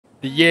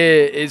The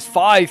year is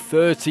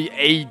 530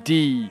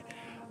 AD,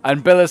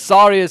 and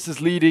Belisarius is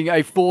leading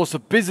a force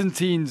of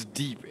Byzantines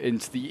deep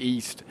into the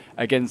east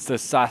against the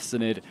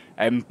Sassanid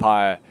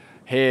Empire,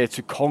 here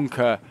to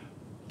conquer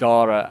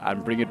Dara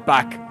and bring it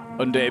back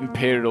under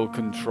imperial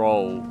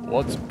control.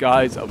 What's up,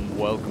 guys, and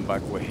welcome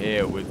back. We're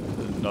here with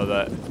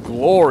another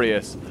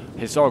glorious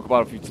historical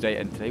battle for you today,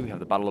 and today we have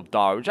the Battle of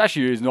Dara, which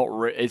actually is not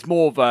it's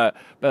more of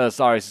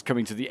Belisarius is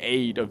coming to the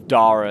aid of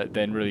Dara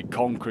than really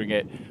conquering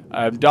it.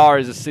 Dara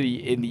is a city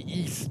in the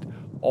east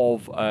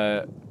of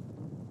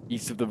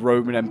the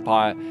Roman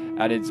Empire,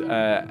 and it's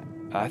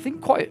I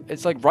think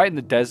it's like right in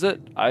the desert.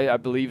 I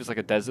believe it's like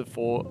a desert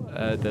fort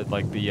that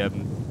like the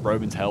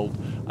Romans held,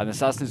 and the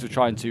Sassanids were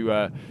trying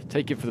to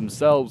take it for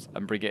themselves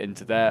and bring it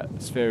into their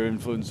sphere of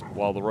influence,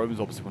 while the Romans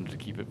obviously wanted to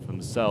keep it for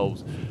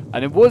themselves.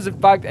 And it was in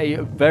fact a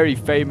very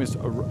famous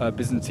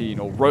Byzantine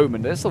or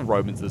Roman, they're still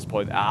Romans at this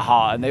point at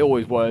heart, and they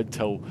always were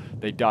until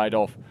they died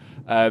off,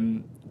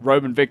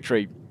 Roman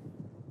victory.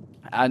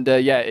 And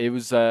yeah, it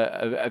was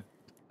a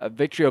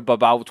victory of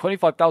about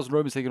 25,000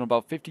 Romans taking on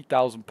about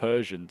 50,000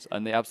 Persians,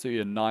 and they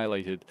absolutely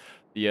annihilated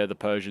the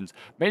Persians,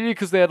 mainly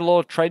because they had a lot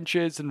of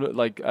trenches and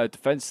like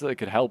defenses that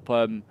could help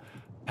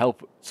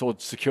sort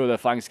of secure their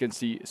flanks against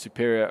the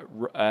superior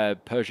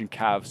Persian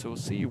cav. So we'll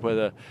see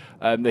whether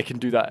they can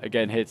do that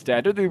again here today.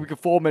 I don't think we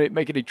can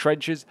make any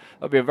trenches.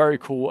 That'd be a very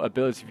cool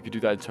ability if you could do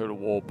that in Total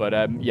War. But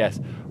yes,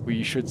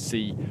 we should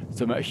see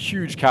some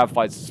huge cav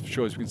fights for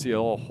sure. As we can see,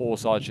 a lot of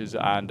horse archers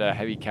and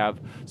heavy cav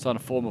starting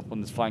to form up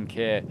on this flank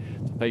here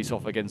to face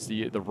off against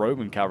the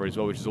Roman cavalry as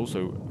well, which is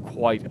also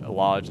quite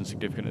large and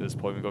significant at this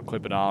point. We've got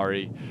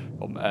Clibinari,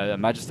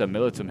 Magister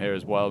Militum here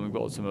as well, and we've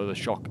got some other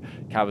shock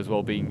cav as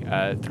well being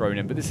thrown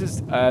in. But this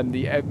is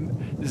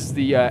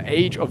the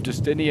Age of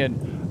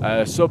Justinian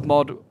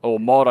submod, or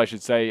mod I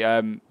should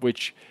say,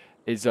 which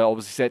is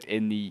obviously set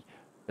in the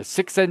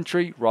 6th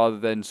century rather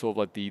than sort of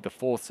like the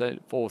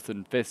 4th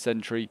and 5th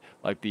century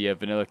like the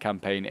vanilla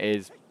campaign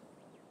is.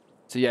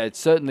 So yeah, it's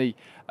certainly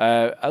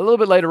a little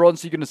bit later on,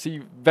 so you're going to see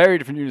very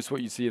different units to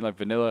what you see in like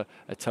vanilla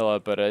Attila,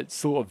 but it's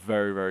sort of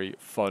very, very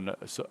fun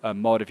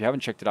mod. If you haven't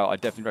checked it out, I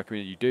definitely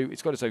recommend you do.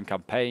 It's got its own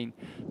campaign,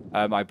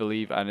 I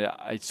believe, and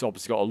it's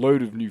obviously got a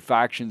load of new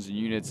factions and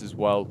units as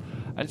well,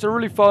 and it's a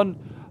really fun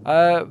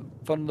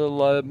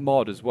little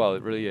mod as well.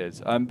 It really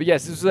is. But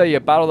yes, this is a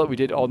battle that we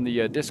did on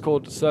the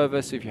Discord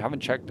server, so if you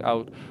haven't checked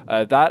out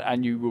that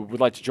and you would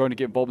like to join and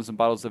get involved in some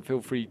battles, then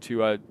feel free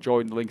to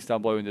join. The links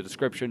down below in the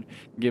description.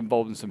 You can get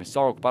involved in some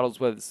historical battles,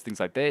 whether it's things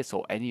like this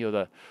or any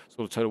other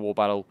sort of Total War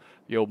battle.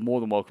 You're more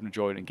than welcome to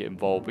join and get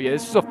involved. But yeah,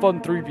 this is a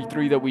fun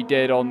 3v3 that we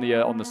did on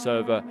the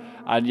server,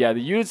 and yeah,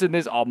 the units in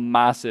this are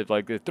massive.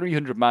 Like the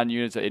 300-man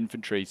units are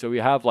infantry, so we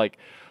have like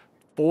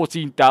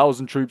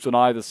 14,000 troops on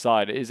either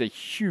side. It is a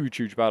huge,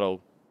 huge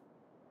battle.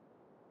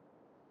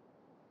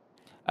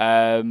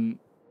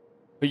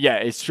 But yeah,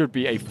 it should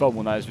be a fun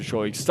one, that is for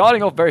sure.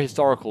 Starting off very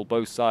historical.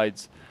 Both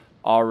sides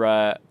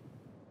are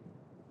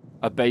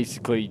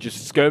basically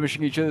just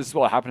skirmishing each other. This is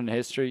what happened in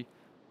history.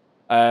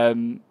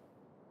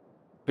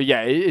 But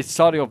yeah, it's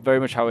starting off very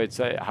much how it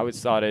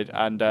started,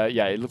 and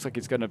yeah, it looks like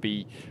it's going to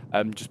be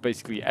just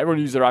basically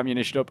everyone use their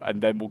ammunition up,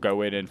 and then we'll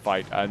go in and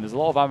fight. And there's a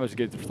lot of ammo to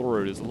get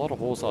through. There's a lot of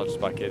horse archers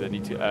back here that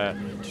need to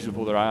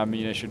support their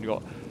ammunition. You've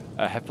got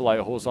Hephalite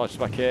horse archers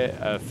back here,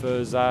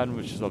 Furzan,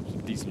 which is a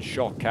decent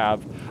shock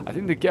cav. I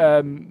think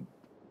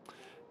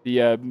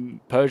the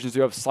Persians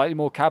do have slightly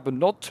more cav, but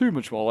not too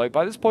much more. Like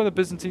by this point, the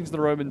Byzantines and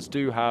the Romans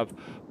do have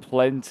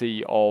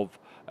plenty of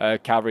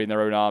cavalry in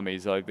their own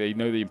armies. Like they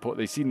know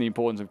they've seen the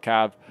importance of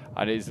cav,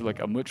 and it is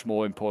like a much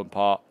more important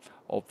part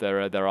of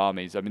their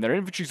armies. I mean, their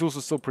infantry is also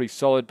still pretty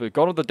solid, but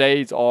gone are the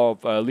days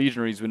of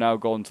legionaries. We're now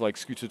gone to like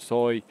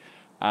Scutatoy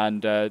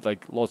and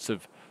like lots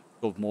of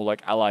sort of more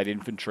like allied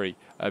infantry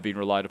being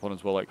relied upon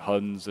as well, like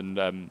Huns and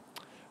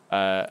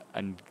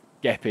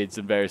Gepids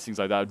and various things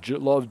like that. A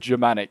lot of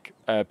Germanic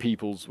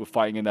peoples were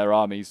fighting in their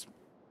armies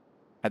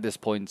at this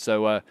point.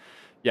 So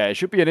yeah, it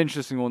should be an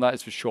interesting one, that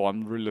is for sure.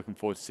 I'm really looking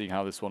forward to seeing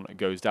how this one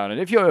goes down. And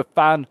if you're a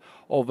fan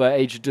of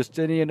Age of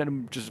Justinian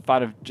and just a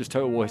fan of just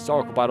Total War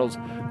historical battles,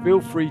 feel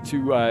free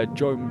to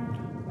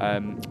join,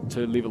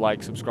 to leave a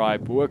like,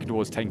 subscribe. We're working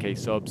towards 10k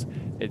subs.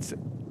 It's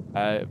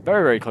very,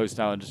 very close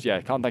now, and just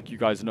yeah, can't thank you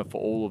guys enough for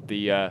all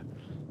the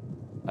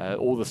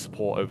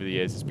support over the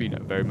years. It's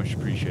been very much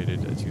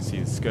appreciated. As you can see,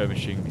 the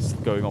skirmishing is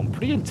going on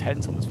pretty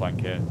intense on this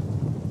flank here.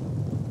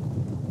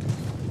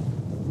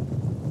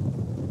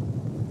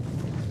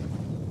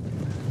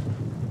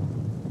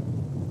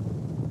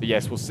 But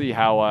yes, we'll see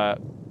how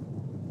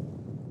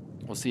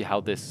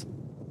this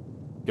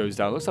goes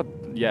down. Looks like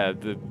yeah,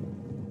 the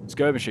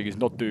skirmishing is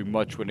not doing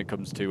much when it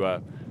comes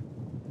to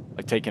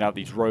like taking out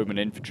these Roman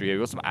infantry here.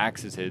 We've got some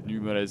axes here,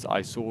 Numeres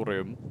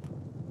Isorium.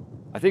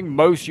 I think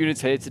most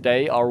units here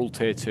today are all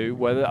tier 2,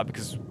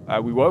 because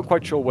we weren't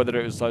quite sure whether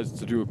it was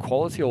to do with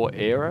quality or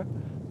era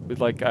with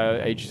like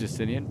Age of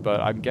Justinian,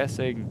 but I'm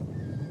guessing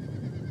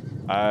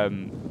I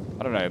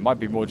don't know, it might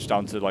be more just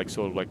down to like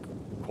sort of like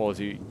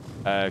quality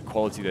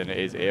than it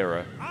is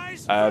era.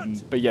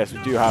 But yes,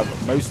 we do have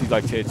mostly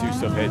like tier 2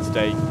 stuff here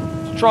today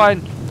to try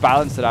and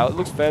balanced it out. It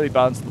looks fairly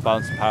balanced in the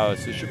balance of power,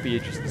 so it should be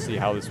interesting to see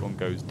how this one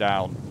goes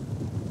down.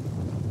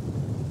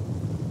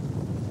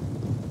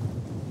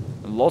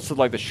 And lots of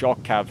like the shock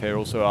cav here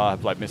also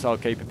have like missile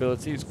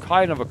capability. It's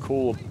kind of a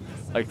cool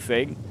like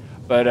thing.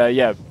 But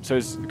yeah, so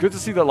it's good to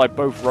see that like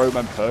both Rome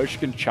and Persia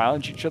can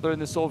challenge each other in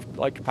this sort of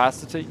like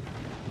capacity.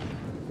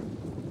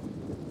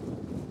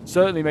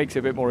 Certainly makes it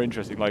a bit more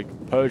interesting. Like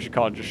Persia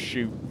can't just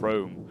shoot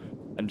Rome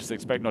and just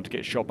expect not to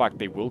get shot back.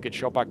 They will get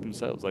shot back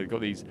themselves. Like, they've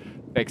got these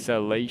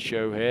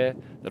Vexillatio here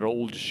that are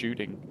all just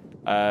shooting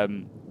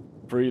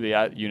freely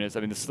at units. I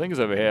mean, the slingers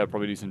over here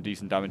probably do some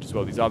decent damage as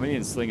well. These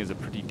Armenian slingers are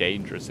pretty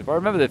dangerous. If I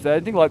remember, if they're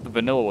anything like the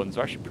vanilla ones,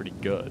 they're actually pretty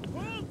good.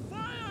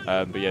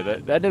 But yeah,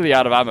 they're nearly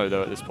out of ammo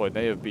though at this point.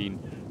 They have been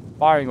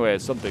firing away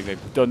at something.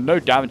 They've done no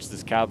damage to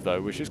this cav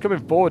though, which is coming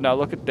forward now.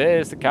 Look at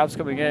this. The cav's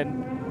coming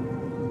in.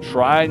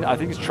 I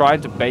think he's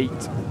trying to bait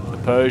the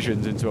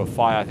Persians into a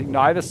fight. I think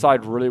neither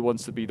side really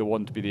wants to be the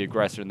one to be the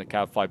aggressor in the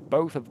cav fight.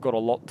 Both have got a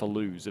lot to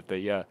lose if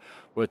they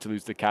were to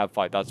lose the cav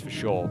fight, that's for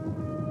sure.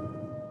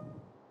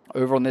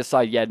 Over on this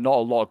side, yeah, not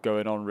a lot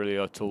going on really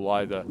at all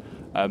either.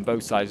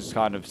 Both sides just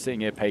kind of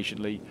sitting here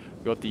patiently.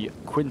 We've got the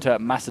Quinta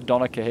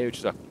Macedonica here, which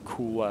is a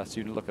cool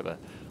unit. Look at that.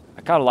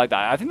 I kind of like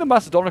that. I think the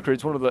Macedonica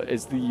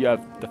is the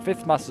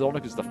 5th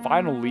Macedonica is the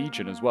final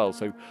legion as well.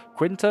 So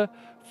Quinta,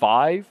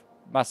 5,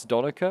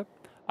 Macedonica.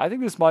 I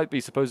think this might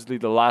be supposedly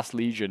the last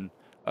legion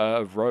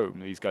of Rome.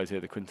 These guys here,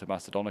 the Quinta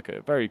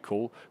Macedonica. Very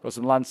cool. Got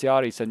some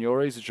Lanciari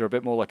Signores, which are a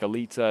bit more like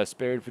elite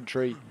spear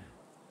infantry.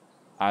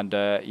 And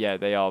yeah,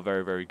 they are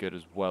very, very good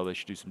as well. They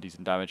should do some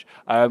decent damage.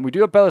 We do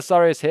have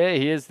Belisarius here.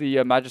 He is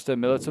the Magister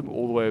Militum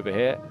all the way over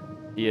here.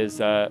 He is,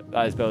 that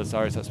is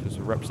Belisarius. That's supposed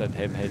to represent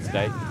him here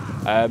today.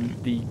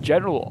 The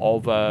general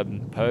of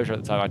Persia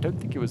at the time, I don't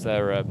think it was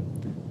their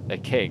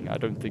king. I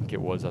don't think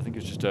it was. I think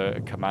it's just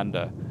a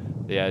commander.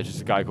 Yeah, it's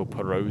just a guy called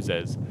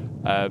Perozes.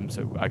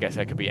 So I guess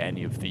that could be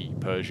any of the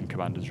Persian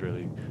commanders,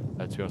 really.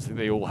 To be honest, I think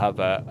they all have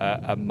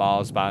a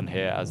Mars band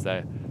here as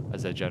their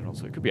general,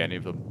 so it could be any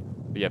of them.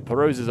 But yeah,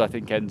 Perozes I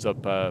think ends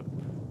up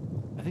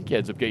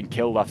getting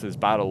killed after this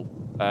battle.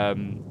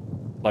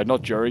 Like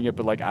not during it,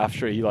 but like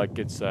after he like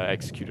gets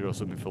executed or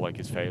something for like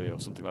his failure or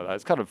something like that.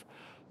 It's kind of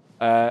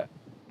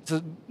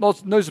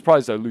it's no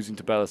surprise though losing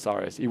to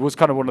Belisarius. He was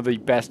kind of one of the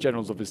best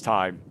generals of his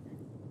time.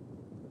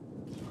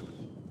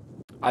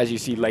 As you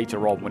see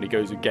later on when he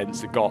goes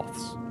against the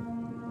Goths.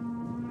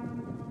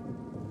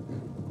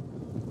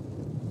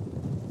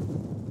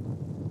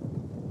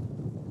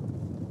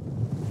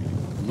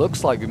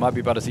 Looks like we might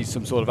be about to see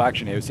some sort of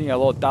action here. We're seeing a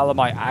lot of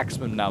Dalamite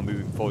Axemen now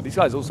moving forward. These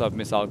guys also have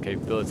missile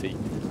capability.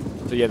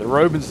 So yeah, the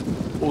Romans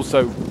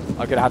also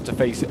are going to have to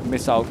face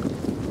missiles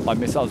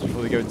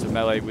before they go into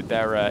melee with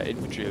their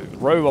infantry.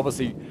 Rome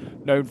obviously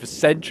known for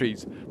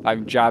centuries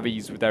having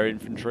Javis with their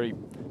infantry.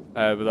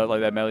 With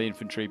their melee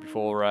infantry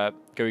before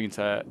going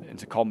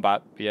into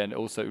combat. But yeah, and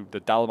also the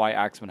Dalamite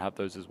Axemen have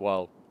those as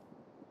well.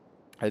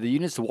 The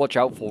units to watch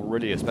out for,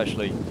 really,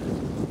 especially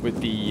with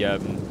the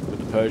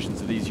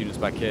Persians, are these units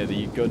back here.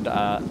 The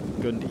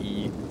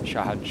Gund-i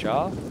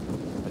Shahanshah, I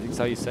think that's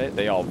how you say it.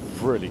 They are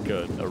really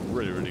good. A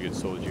really, really good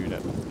sword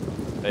unit.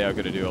 They are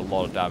going to do a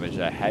lot of damage.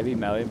 They're heavy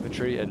melee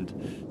infantry,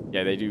 and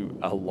yeah, they do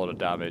a lot of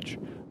damage.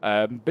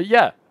 But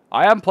yeah.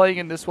 I am playing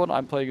in this one.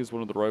 I'm playing as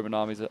one of the Roman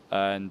armies,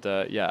 and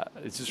yeah,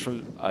 it's just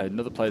from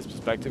another player's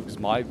perspective because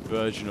my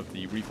version of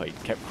the replay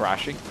kept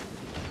crashing.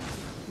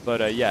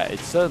 But yeah,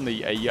 it's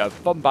certainly a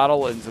fun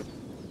battle, and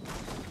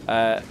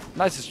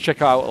nice to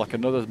check out like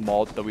another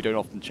mod that we don't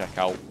often check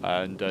out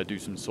and do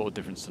some sort of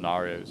different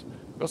scenarios.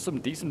 We've got some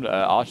decent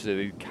archers here,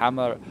 the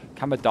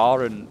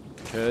Kamadar and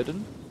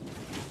Kurden.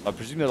 I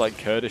presume they're like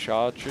Kurdish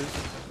archers.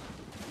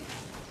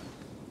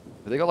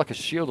 But they got like a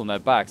shield on their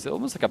backs. They're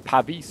almost like a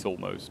Pabis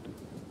almost.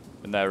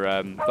 And they're,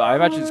 but I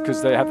imagine it's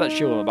because they have that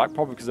shield on the back,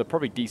 probably because they're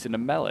probably decent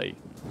in melee.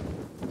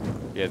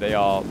 Yeah, they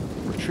are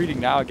retreating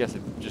now. I guess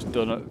they've just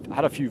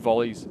had a few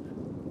volleys.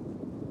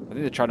 I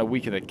think they're trying to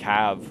weaken the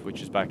cav,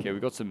 which is back here.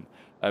 We've got some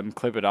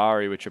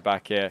Clibadari, which are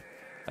back here,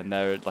 and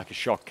they're like a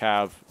shock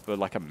cav, but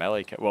like a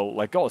melee cav. Well,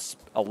 like got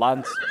a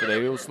lance, but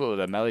they also look like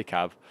their melee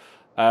cav.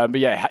 But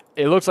yeah,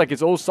 it looks like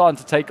it's all starting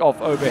to take off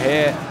over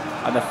here,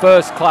 and the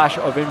first clash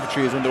of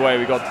infantry is underway.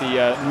 We got the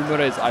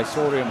Numeres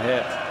Isorium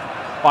here,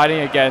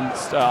 fighting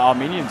against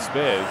Armenian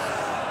spears.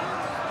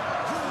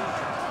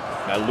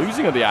 They're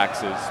losing on the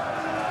axes.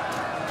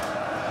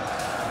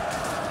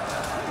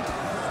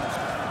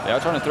 They are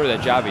trying to throw their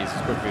Javis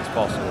as quickly as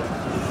possible.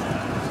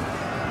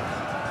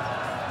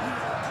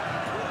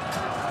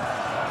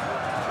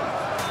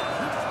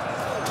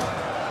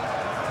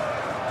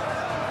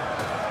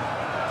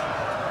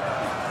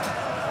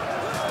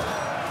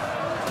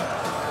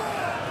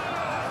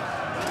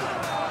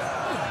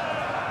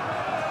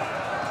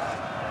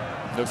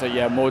 Looks like,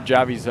 yeah, more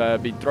Javis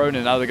been thrown,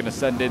 and now they're going to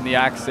send in the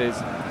axes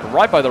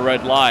right by the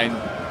red line,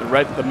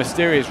 the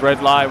mysterious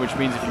red line, which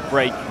means if you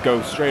break, you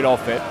go straight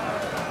off it.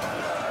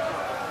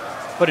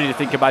 Funny to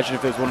think, imagine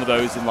if there's one of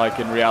those in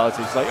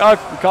reality. It's like, oh,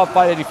 we can't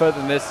fight any further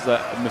than this.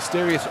 There's a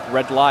mysterious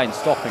red line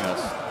stopping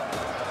us.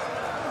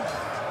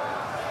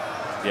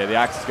 Yeah, the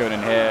axe is going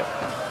in here.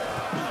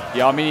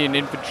 The Armenian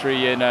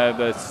infantry in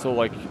the sort of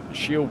like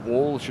shield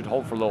wall should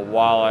hold for a little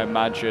while, I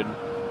imagine.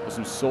 With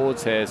some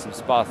swords here, some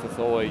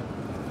Spartathoi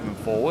moving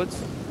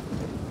forwards.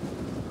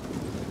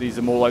 These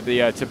are more like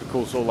the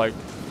typical sort of like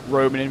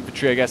Roman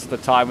infantry, I guess, at the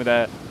time with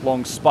their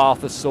long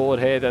Sparta sword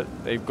here that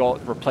they've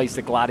got replaced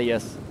the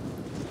gladius.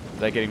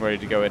 They're getting ready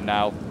to go in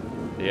now.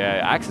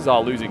 Yeah, axes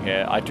are losing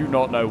here. I do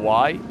not know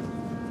why.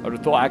 I would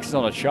have thought axes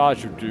on a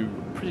charge would do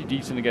pretty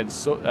decent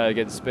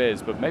against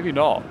spears, but maybe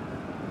not.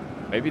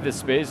 Maybe the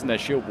spears and their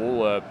shield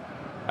wall are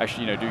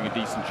actually, you know, doing a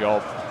decent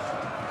job.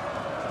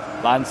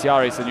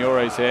 Lanciari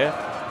Signores here.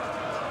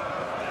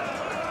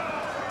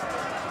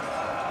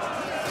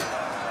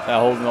 They're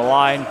holding the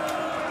line.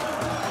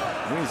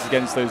 I think it's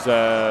against those,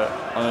 oh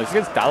no, it's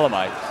against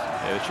Dalamites.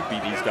 Yeah, it should be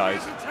these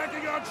guys.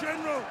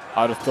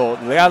 I would have thought.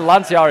 The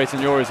Lanciari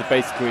Signores are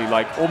basically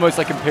like, almost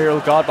like Imperial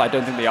Guard, but I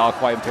don't think they are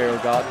quite Imperial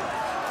Guard.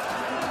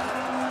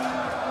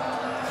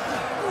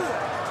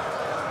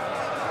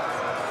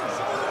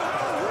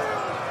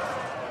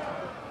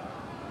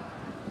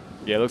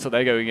 Yeah, it looks like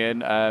they're going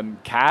in.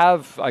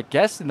 Cav, I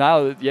guess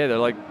now, yeah, they're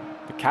like,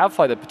 the Cav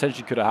fight that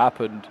potentially could have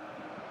happened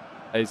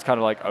is kind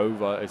of like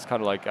over. It's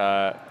kind of like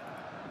yeah,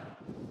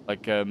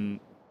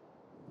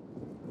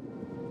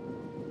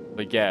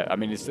 I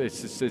mean,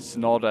 it's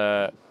not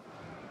going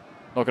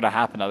to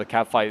happen now. The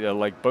Cav fight, they're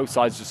like both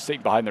sides just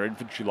sitting behind their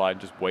infantry line,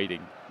 just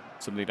waiting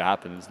for something to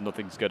happen.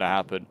 Nothing's going to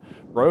happen.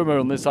 Roma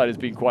on this side has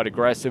been quite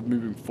aggressive,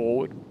 moving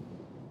forward,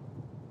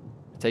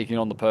 taking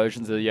on the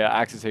Persians. Yeah,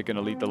 Axis here going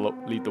to lead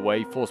the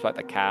way, force back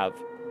the Cav.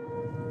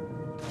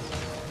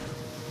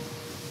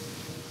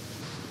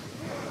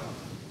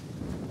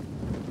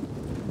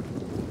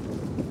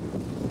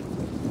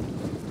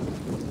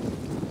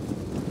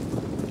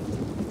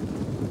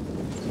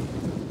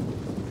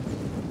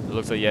 It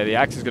looks like, yeah, the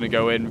axe is going to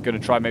go in. We're going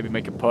to try maybe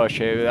make a push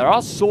here. There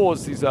are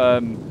swords. These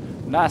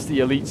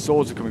nasty elite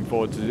swords are coming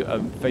forward to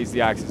face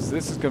the axes. So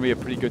this is going to be a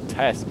pretty good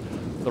test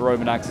for the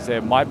Roman axes here.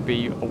 It might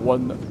be a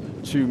one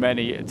too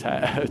many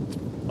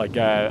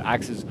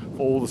axes for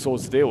all the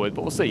swords to deal with.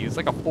 But we'll see. It's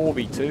like a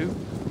 4v2.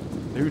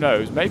 Who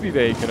knows? Maybe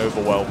they can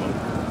overwhelm them.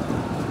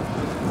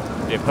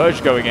 Yeah,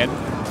 Persia going in.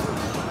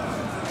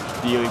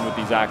 Dealing with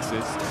these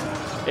axes.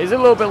 It's a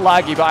little bit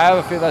laggy, but I have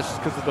a feeling that's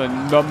just because of the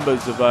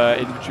numbers of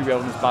infantry we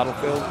have on this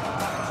battlefield.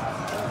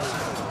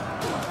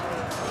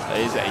 It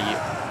is a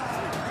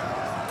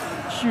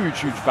huge,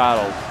 huge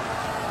battle.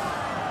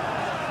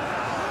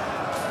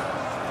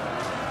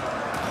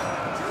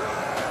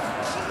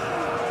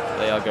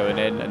 They are going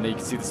in, and you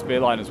can see the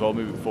spear line as well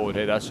moving forward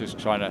here. That's just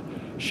trying to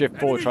shift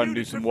forward, trying to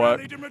do some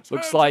work.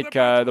 Looks like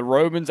the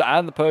Romans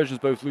and the Persians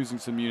both losing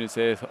some units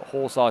here.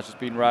 Horse archers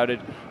being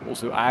routed,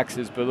 also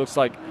axes, but it looks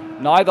like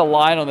neither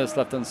line on this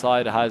left-hand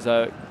side has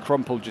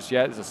crumpled just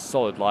yet. It's a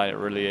solid line, it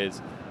really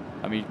is.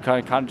 I mean, you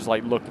kind of just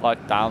like look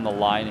like down the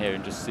line here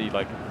and just see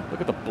like, look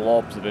at the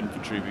blobs of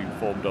infantry being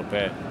formed up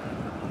here.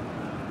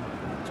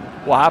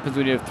 What happens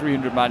when you have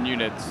 300-man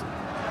units?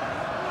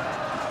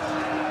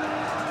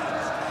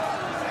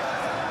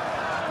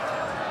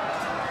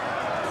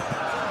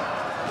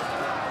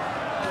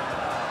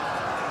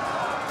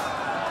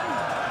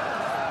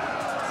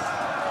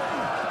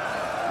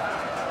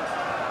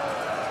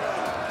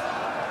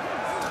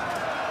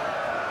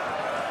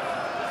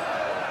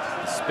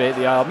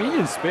 The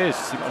Armenian spears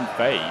seem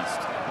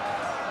unfazed.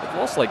 They've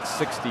lost like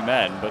 60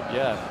 men, but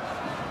yeah.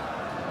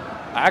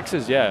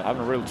 Axes, yeah,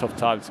 having a real tough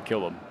time to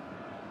kill them.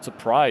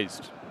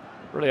 Surprised.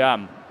 Really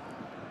am.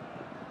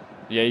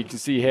 Yeah, you can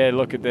see here,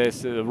 look at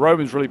this. The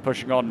Romans really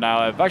pushing on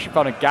now. They've actually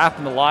found a gap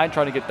in the line,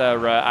 trying to get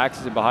their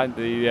axes in behind.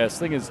 The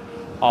slingers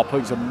are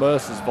putting some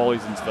merciless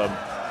volleys into them.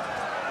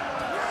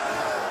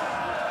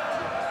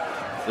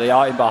 They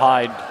are in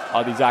behind,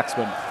 are these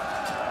axemen.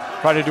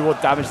 Trying to do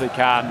what damage they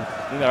can. I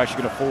think they're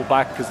actually going to fall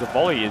back because the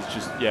volley is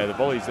just, yeah, the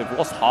volleys, they've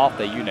lost half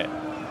their unit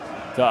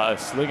to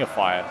slinger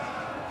fire.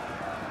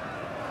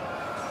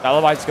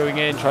 Alamites going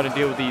in, trying to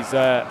deal with these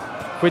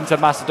Quinta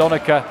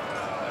Macedonica.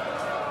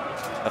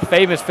 A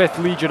famous 5th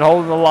Legion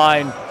holding the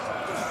line.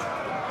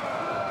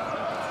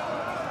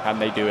 Can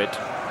they do it?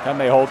 Can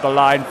they hold the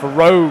line for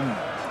Rome,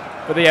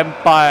 for the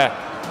Empire?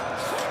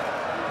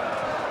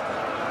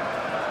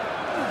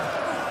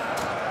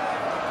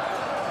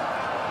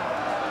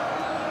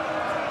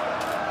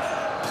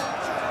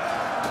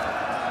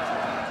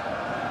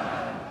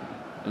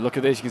 Look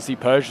at this, you can see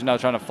Persia now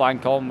trying to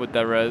flank on with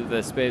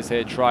their spears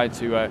here, trying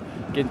to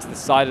get into the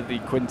side of the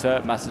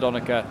Quinta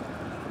Macedonica,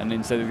 and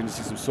instead we're going to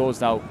see some swords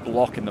now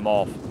blocking them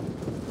off.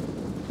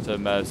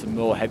 Some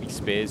more heavy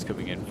spears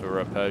coming in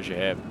for Persia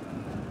here.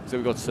 So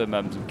we've got some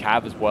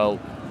cav as well,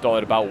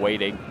 dotted about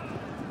waiting.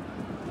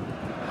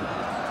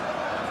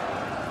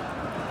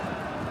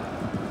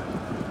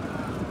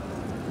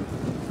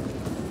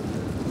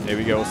 Here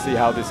we go, we'll see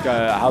how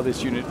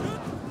this unit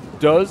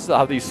does,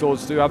 how these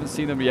swords do. I haven't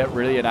seen them yet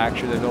really in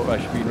action. They've not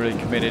actually been really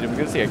committed. And we're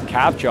going to see a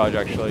cav charge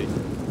actually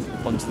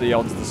onto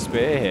the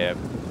spear here.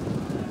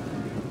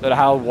 Don't know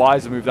how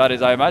wise a move that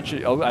is. I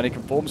imagine, oh, and it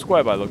can form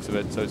square by the looks of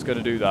it, so it's going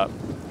to do that.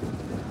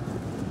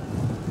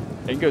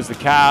 In goes the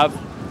cav.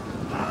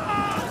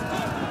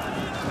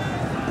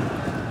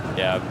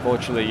 Yeah,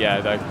 unfortunately, yeah,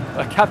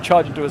 a cav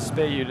charge into a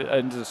spear unit,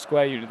 into a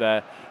square unit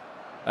there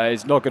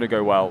is not going to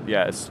go well.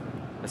 Yeah, it's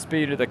a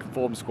spear unit that can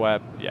form square.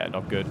 Yeah,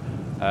 not good.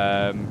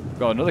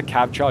 Got another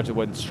cav charge that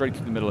went straight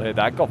through the middle here.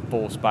 That got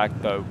forced back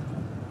though.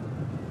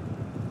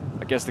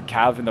 I guess the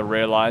cav in the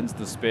rear lines,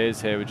 the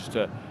spears here were just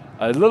a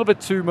little bit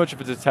too much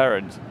of a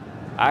deterrent.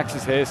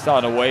 Axis here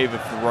starting to waver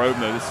for Rome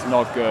though. This is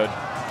not good.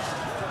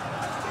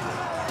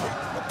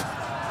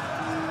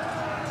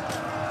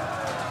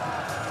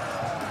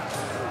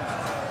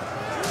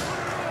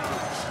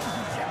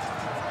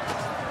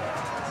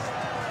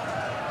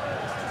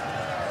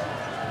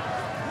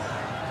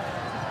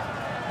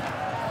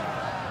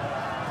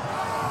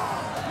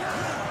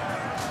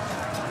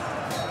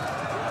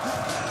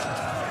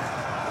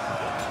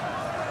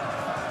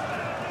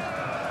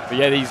 But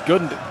yeah, these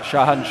good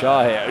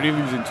Shahanshah here, only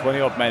losing 20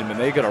 odd men, and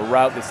they're going to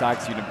rout this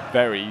Axe unit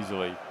very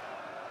easily.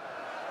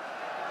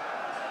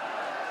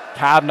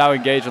 Cav now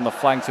engaged on the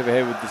flanks over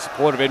here with the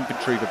support of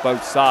infantry for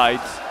both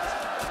sides.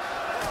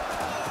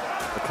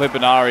 The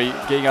Clibinari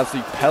getting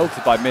absolutely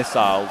pelted by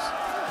missiles.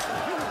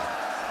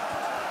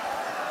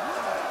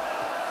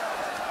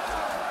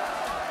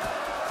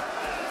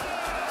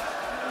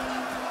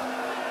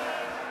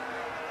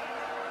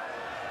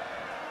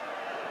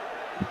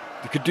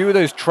 Could do with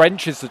those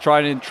trenches to try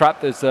and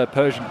entrap this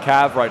Persian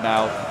cav right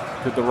now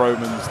with the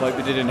Romans, like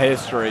they did in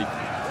history.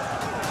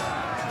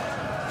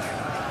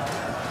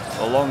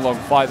 A long, long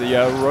fight. The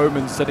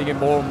Romans setting in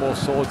more and more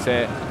swords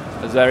here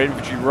as their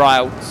infantry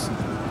routs.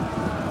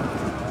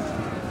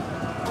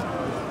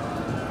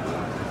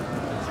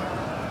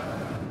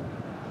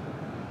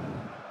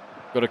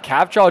 Got a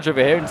cav charge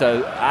over here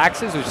into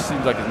Axis, which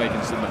seems like it's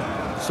making some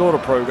sort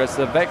of progress.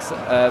 The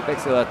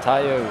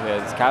Vexilatayo here,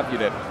 this cav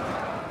unit.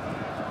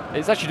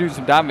 It's actually doing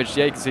some damage.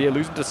 Yeah, you can see it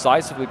losing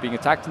decisively, being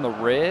attacked in the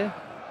rear.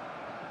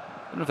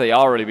 I don't know if they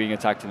are really being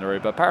attacked in the rear,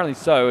 but apparently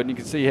so. And you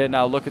can see here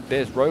now, look at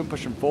this. Rome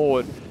pushing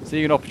forward,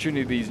 seeing an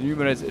opportunity. These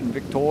Numenids in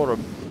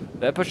Victorum.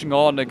 They're pushing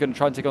on. They're going to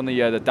try and take on the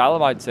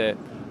Dalamites here.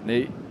 And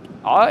they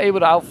are able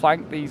to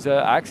outflank these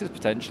Axis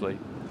potentially.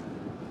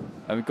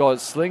 And we've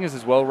got Slingers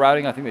as well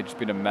routing. I think they've just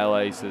been a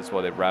melee, so that's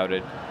why they've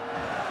routed.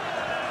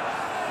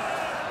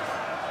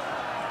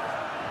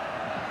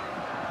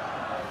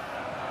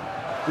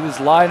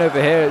 This line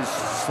over here is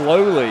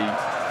slowly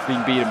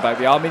being beaten back.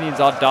 The Armenians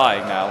are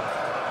dying now,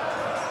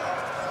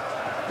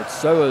 but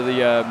so are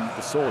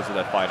the swords that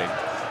they're fighting.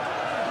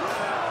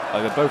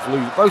 They're both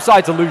losing. Both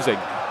sides are losing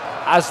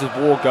as the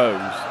war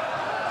goes.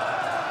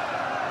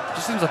 It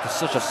just seems like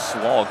such a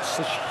slog.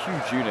 Such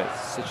huge units.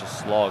 Such a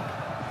slog.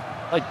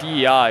 Like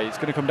DEI, it's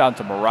going to come down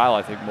to morale,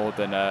 I think, more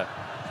than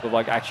sort of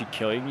like actually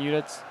killing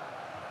units.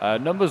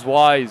 Numbers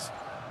wise,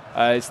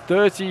 it's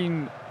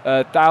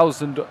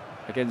 13,000.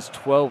 Against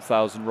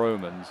 12,000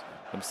 Romans.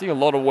 I'm seeing a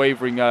lot of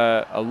wavering.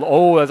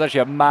 Oh, there's actually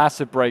a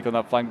massive break on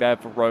that flank there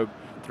for Rome.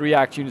 3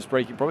 axe units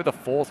breaking. Probably the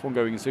 4th one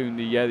going soon.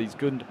 These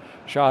Gund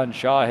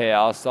Shahanshah here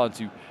are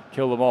starting to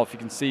kill them off. You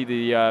can see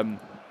the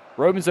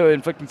Romans are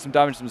inflicting some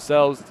damage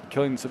themselves,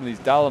 killing some of these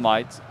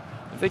Dalamites.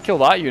 If they kill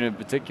that unit in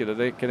particular,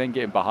 they can then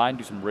get in behind,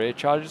 do some rear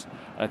charges.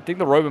 And I think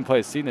the Roman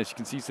players seen this. You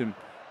can see some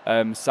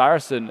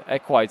Saracen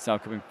Equites now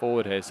coming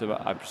forward here. So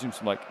I presume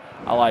some like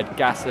allied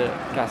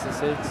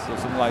Gassicids or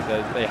something like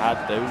that. They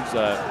had those,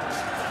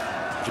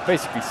 which are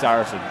basically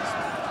Saracens.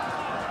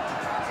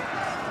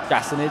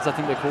 Gassinids, I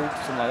think they're called,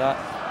 something like that.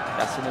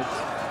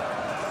 Gassinids.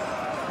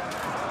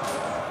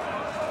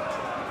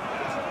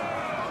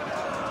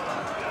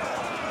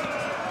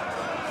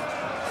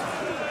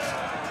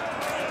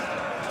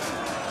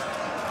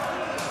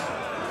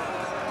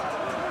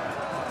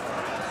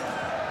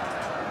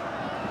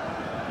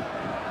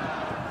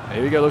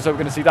 Here we go, looks like we're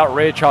going to see that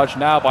rear charge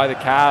now by the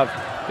cav.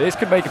 This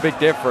could make a big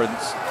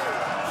difference.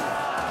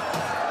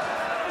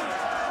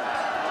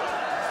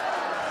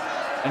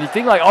 And you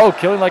think like, oh,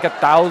 killing like a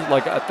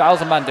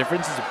thousand man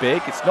difference is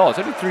big. It's not. It's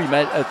only 3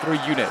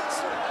 units.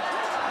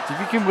 So if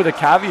you can with a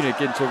cav unit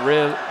get into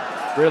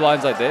rear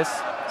lines like this,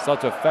 start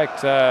to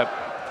affect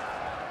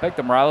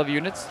the morale of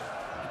units,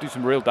 do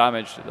some real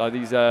damage. Like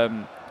these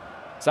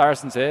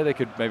Saracens here, they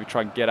could maybe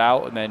try and get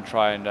out and then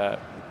try and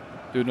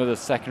do another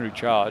secondary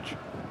charge.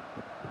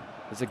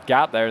 There's a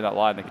gap there in that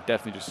line. They could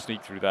definitely just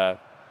sneak through there.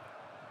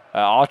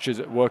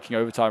 Archers working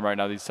overtime right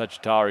now. These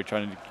Sagittari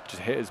trying to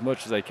just hit as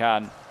much as they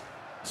can.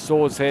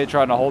 Swords here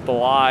trying to hold the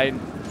line.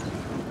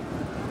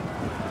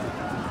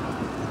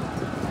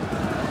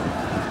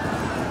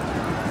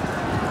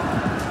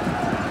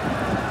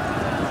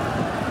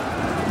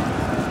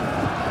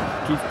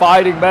 Keep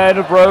fighting, men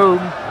of Rome.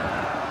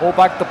 Hold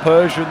back the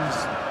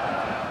Persians.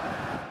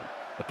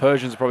 The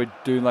Persians are probably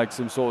doing like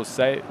some sort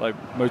of like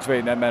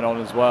motivating their men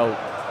on as well.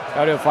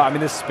 I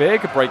mean, this spear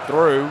could break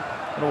through.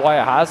 I don't know why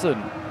it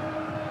hasn't.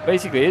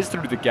 Basically, it is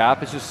through the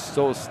gap. It's just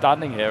sort of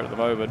standing here at the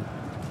moment.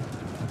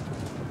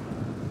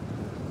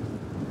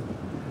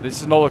 This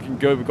is not looking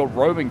good. We've got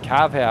Roman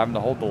cav here having to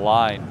hold the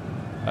line.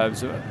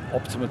 So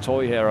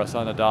Optimatoi here are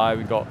starting to die.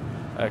 We've got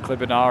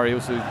Clibinari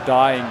also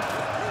dying.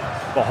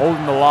 but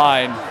holding the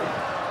line.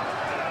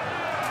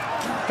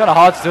 Kind of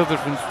hard to tell the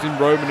difference between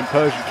Roman and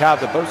Persian cav.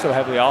 They're both so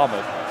heavily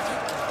armored.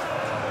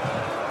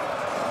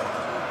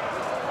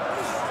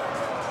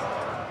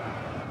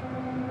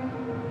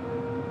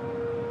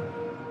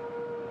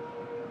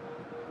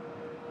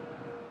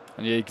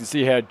 And yeah, you can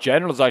see here,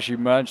 General's actually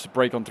managed to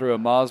break on through a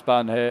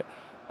Marsban here.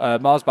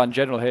 Marsban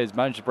General here has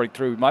managed to break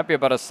through. We might be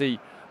about to see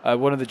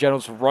one of the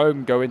generals from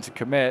Rome go in to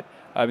commit.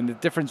 I mean, the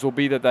difference will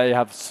be that they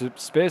have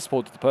spear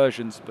support to the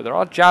Persians, but there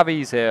are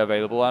javies here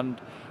available and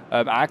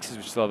axes,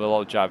 which still have a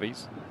lot of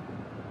javies.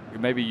 We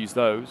can maybe use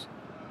those.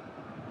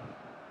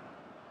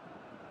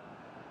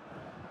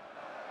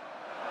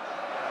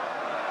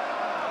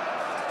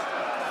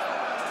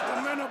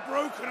 The men are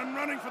broken and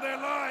running for their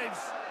lives.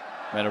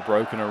 Men are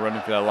broken and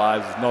running for their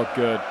lives. It's not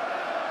good.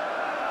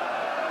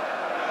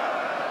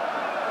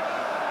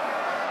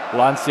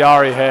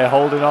 Lanciari here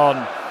holding on,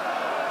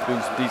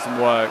 doing some decent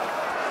work.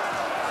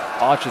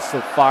 Archers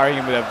still firing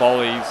in with their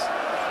volleys.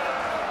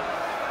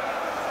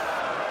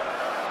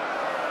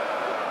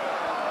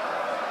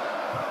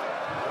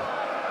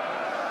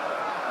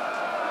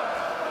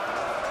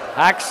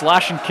 Axe,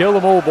 slash, and kill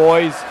them all,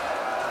 boys.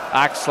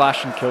 Axe,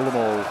 slash, and kill them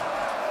all.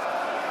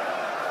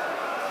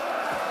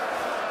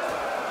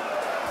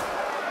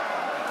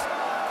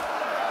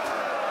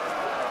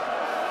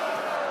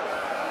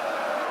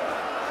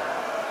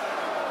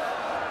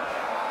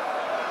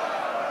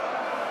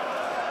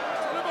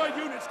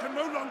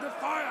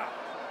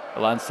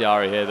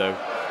 Lanciari here, though.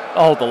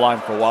 They'll hold the line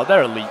for a while.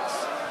 They're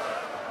elites.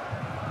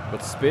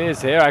 But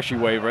spears here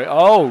actually wavering.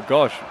 Oh,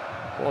 gosh.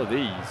 What are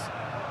these?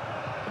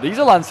 These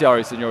are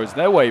Lanciari, senores.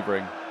 They're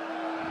wavering.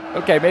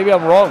 Okay, maybe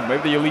I'm wrong.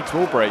 Maybe the elites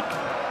will break.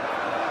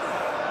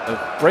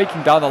 They're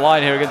breaking down the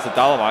line here against the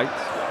Dolomite.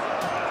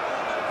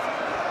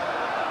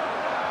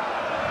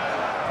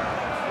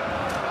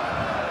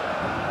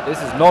 This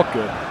is not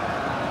good.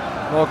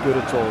 Not good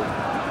at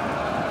all.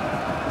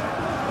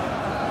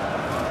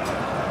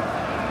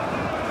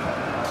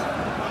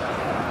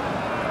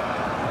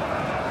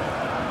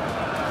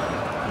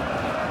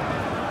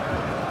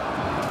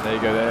 There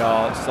you go, they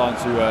are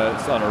starting to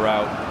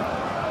rout.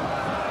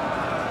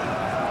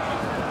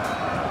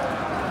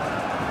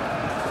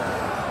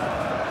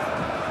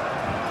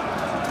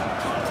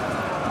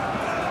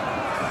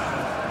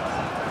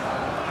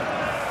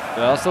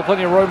 There are still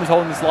plenty of Romans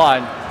holding this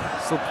line.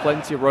 Still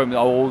plenty of Romans.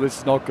 Oh, this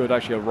is not good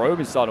actually.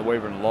 Romans starting to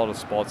waver in a lot of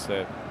spots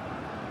here.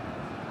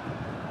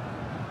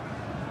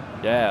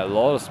 Yeah, a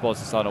lot of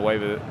spots are starting to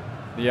waver.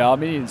 The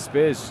Armenian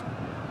spears,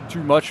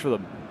 too much for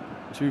them.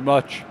 Too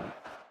much.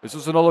 It's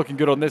also not looking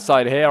good on this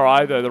side here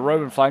either. The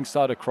Roman flank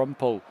started to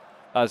crumple,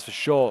 that's for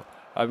sure.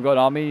 We've got an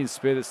Armenian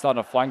spear that's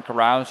starting to flank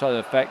around, trying to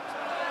affect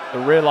the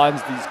rear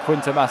lines of these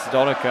Quinta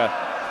Macedonica.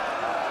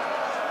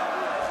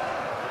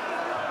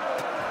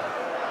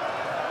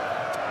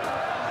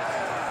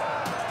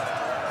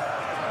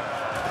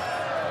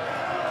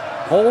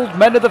 Hold,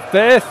 men of the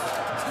fifth!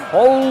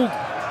 Hold!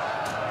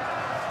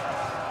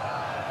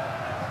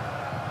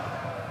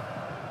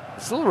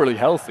 It's still really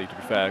healthy, to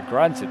be fair.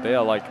 Granted, they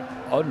are like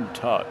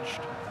untouched.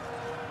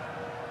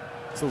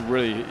 Still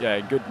really, yeah,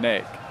 in good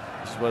nick.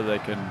 Just whether they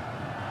can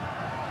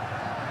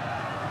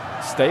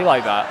stay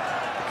like that,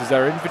 because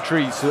their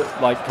infantry,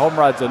 like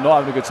comrades, are not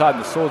having a good time.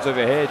 The swords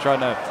over here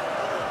trying to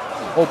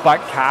hold back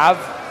cav.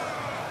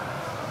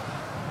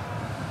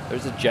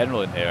 There's a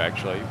general in here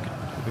actually.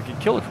 If we can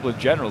kill a couple of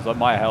generals, that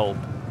might help.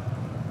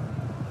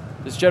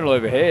 This general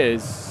over here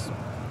is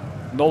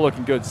not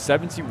looking good.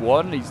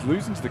 71. He's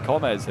losing to the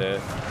comets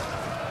here.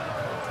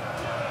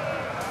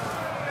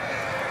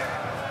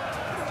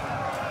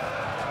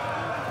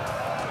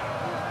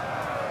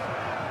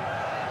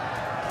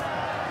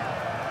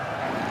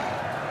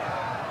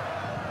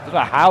 I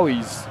don't know how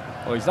he's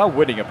not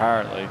winning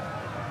apparently.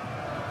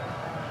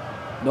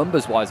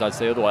 Numbers wise, I'd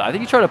say otherwise. I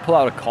think he's trying to pull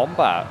out of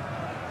combat.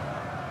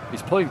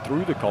 He's pulling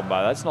through the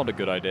combat. That's not a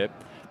good idea.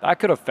 That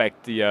could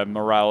affect the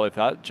morale if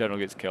that general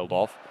gets killed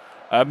off.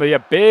 But yeah,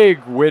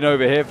 big win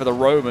over here for the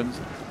Romans.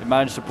 They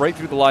managed to break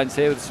through the lines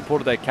here with the support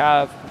of their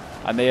cav.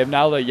 And they have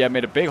now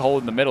made a big hole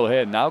in the middle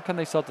here. Now can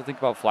they start to think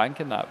about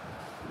flanking that?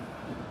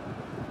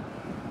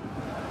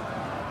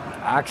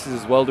 Axes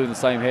as well doing the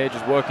same here,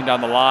 just working down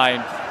the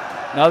line.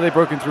 Now they've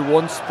broken through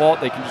one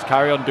spot, they can just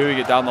carry on doing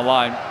it down the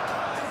line.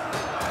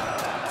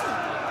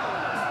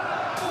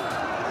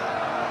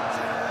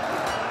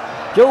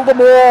 Kill them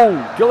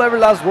all! Kill every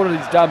last one of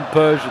these damn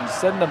Persians.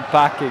 Send them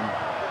packing.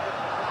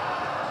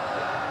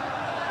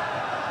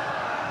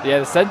 Yeah,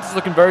 the center's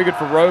looking very good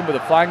for Rome, but the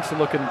flanks are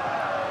looking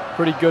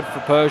pretty good for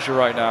Persia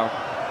right now.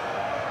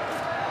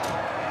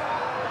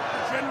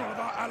 The general of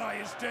our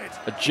ally is dead.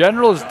 A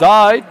general has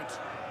died.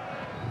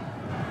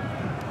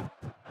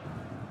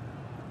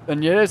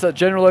 And yeah, there's that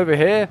general over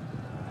here.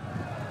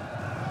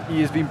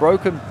 He has been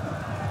broken.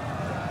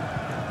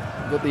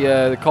 Got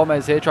the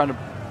comets here trying to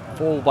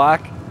fall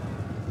back.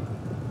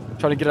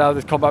 Trying to get out of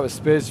this combat with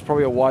spears is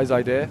probably a wise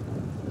idea.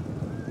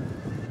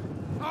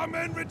 Our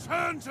men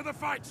return to the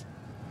fight.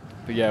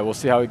 But yeah, we'll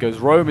see how it goes.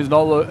 Rome is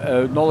not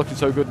looking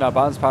so good now.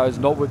 Balance power is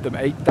not with them.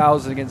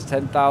 8,000 against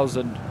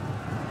 10,000.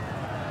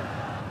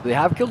 They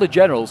have killed a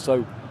general,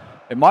 so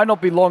it might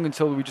not be long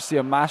until we just see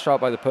a mass out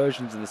by the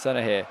Persians in the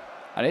center here.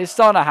 And it's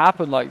starting to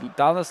happen. Like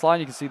down this line,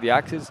 you can see the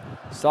axes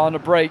starting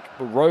to break.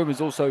 But Rome is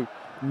also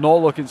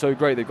not looking so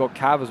great. They've got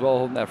Cav as well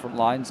holding their front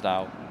lines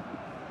now.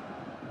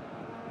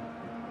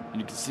 And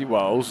you can see,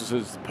 well, also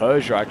says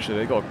Persia actually.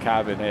 They got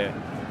Cav in here.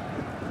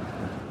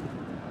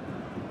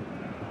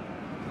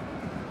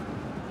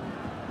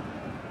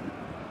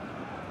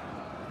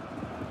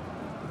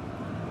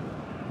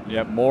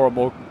 Yeah, more and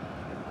more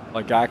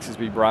like axes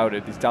being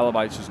routed. These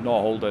Dalamites just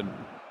not holding.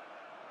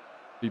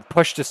 Being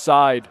pushed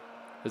aside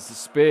as the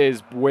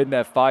spears win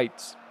their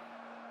fights.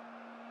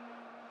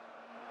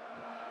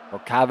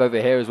 Well, Cav over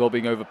here as well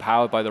being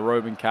overpowered by the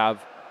Roman Cav.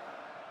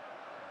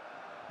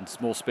 And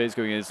small spears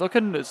going in. It's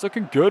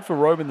looking good for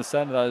Rome in the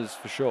center, that is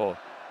for sure.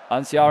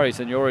 Lanciari,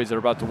 Signores are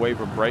about to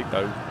waver and break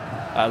though.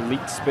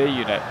 Elite spear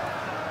unit.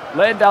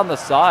 Laying down the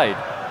side.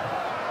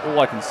 All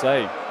I can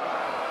say.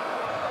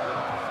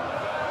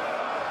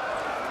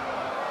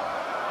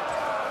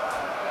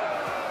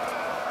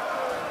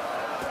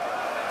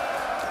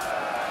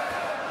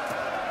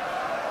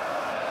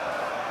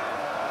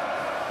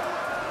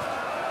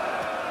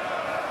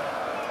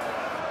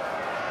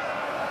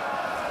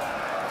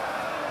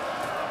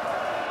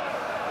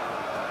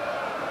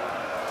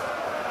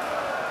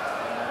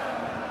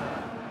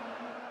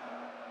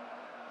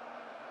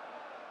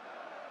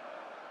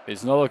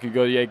 It's not looking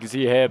good. Yeah, you can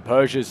see here,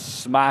 Persia's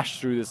smashed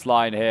through this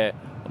line here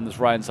on this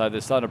right-hand side. They're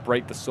starting to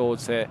break the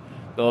swords here.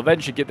 They'll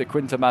eventually get the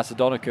Quinta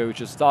Macedonica, which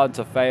is starting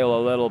to fail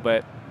a little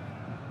bit.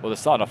 Well, they're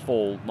starting to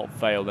fall, not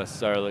fail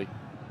necessarily.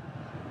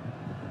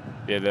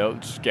 Yeah, they'll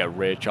just get a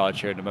rear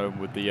charge here in a moment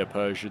with the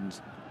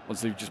Persians.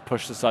 Once they've just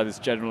pushed aside this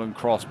general and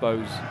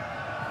crossbows.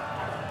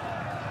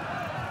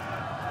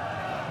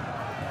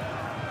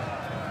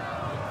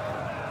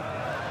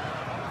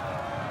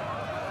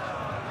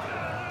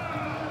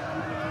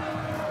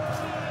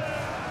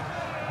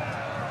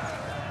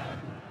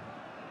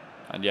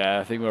 And yeah,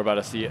 I think we're about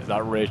to see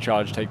that rear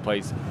charge take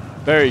place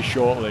very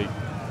shortly.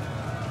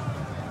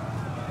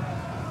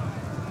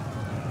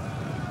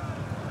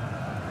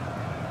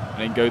 And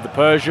then go the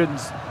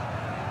Persians.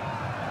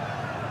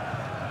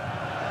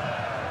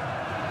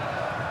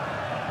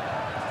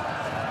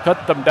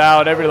 Cut them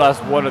down, every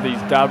last one of these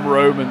damn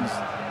Romans.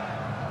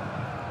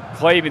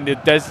 Claiming the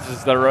desert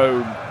as their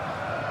own.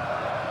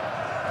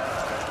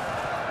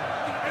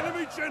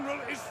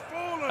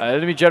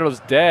 Enemy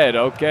general's dead.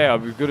 Okay,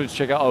 I'm going to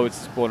check out. Oh, it's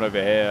spawned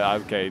over here.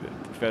 Okay,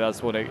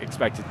 that's what I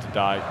expected to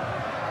die.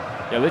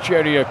 Yeah, literally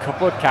only a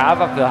couple of cav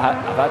after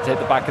I've had to hit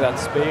the back of that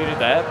spear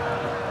there.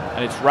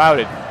 And it's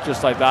routed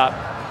just like that.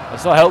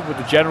 That's not helped with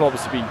the general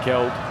obviously being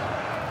killed.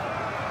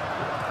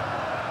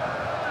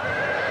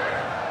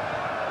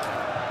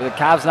 But the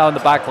cavs now in the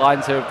back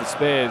lines here with the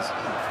spears.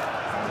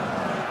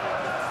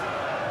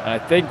 And I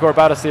think we're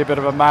about to see a bit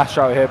of a mash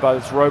out here by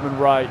this Roman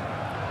right.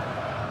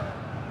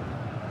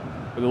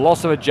 With the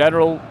loss of a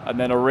general and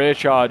then a rear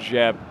charge,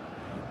 yeah.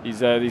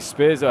 These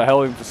spears are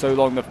held him for so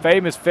long. The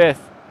famous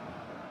fifth,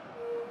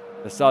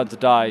 they're starting to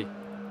die.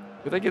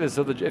 If they could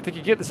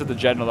get this other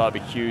general, that'd be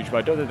huge, but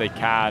I don't think they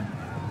can.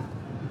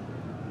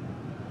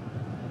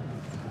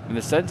 In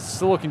the sense, it's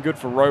still looking good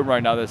for Rome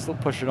right now. They're still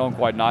pushing on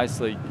quite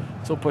nicely.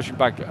 Still pushing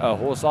back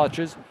horse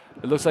archers.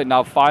 It looks like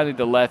now finally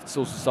the left's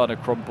also starting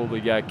to crumple. The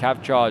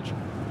cav charge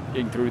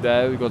getting through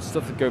there. We've got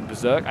stuff that going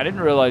berserk. I didn't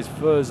realize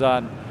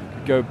Furzan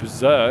go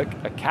berserk.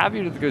 A cav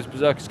unit that goes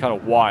berserk is kind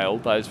of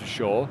wild, that is for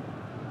sure.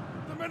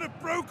 The men are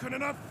broken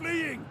and are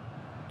fleeing.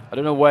 I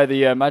don't know where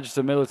the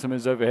Magister Militum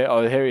is over here.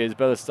 Oh, here he is.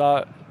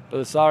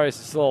 Belisarius is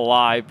still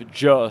alive, but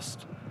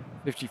just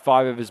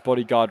 55 of his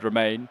bodyguard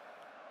remain.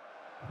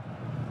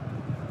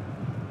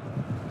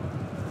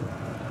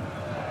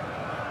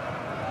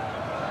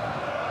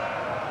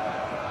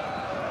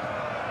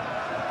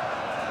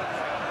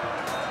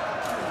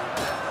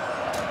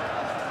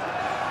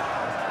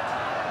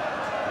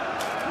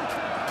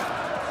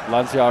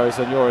 Lanciari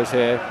Senores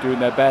here doing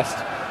their best,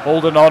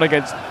 holding on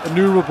against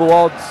innumerable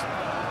odds.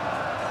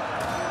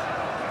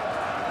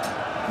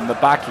 In the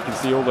back you can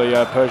see all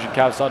the Persian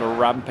cavs starting to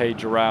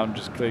rampage around,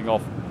 just clearing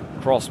off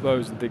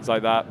crossbows and things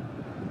like that.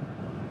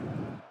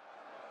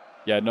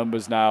 Yeah,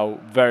 numbers now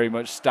very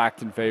much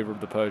stacked in favor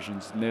of the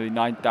Persians. Nearly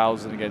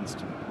 9,000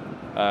 against,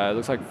 it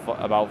looks like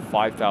about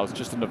 5,000,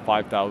 just under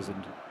 5,000.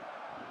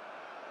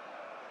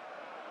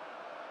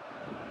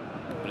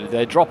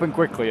 They're dropping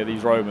quickly at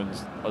these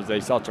Romans as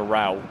they start to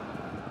rout.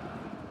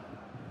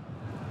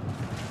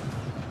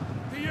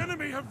 The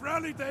enemy have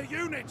rallied their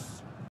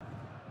units.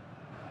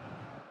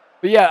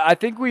 But yeah, I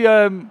think we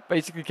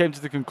basically came to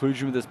the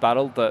conclusion with this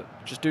battle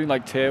that just doing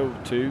like tier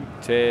 2,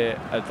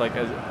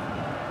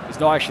 it's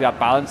not actually that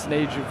balanced in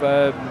Age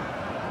of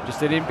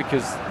Justinian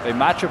because they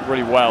match up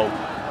really well.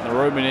 The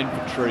Roman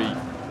infantry,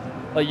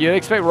 like you'd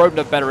expect Rome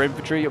to have better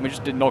infantry, and we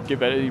just did not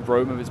give any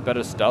Rome of its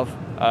better stuff.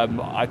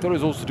 I thought it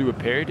was also to do with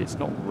period. It's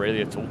not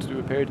really at all to do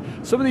with period.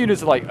 Some of the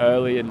units are like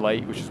early and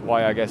late, which is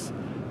why I guess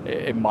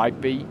it might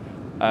be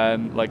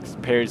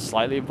like periods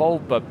slightly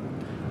involved, but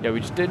yeah, we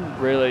just didn't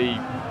really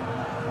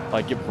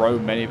like give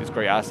Rome many of its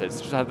great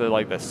assets. Just had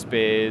their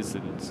spears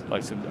and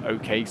like some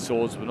okay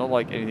swords, but not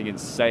like anything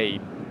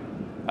insane.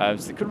 So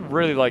they couldn't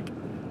really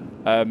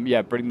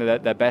bring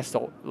their best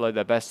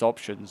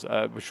options,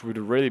 which would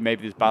have really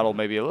made this battle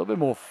maybe a little bit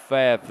more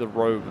fair for the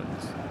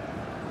Romans.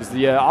 Because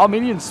the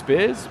Armenian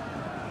spears,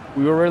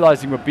 we were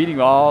realizing we're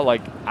beating our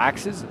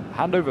axes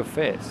hand over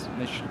fist.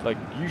 And they should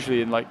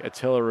usually in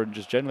Attila and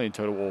just generally in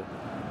total war,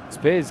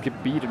 spears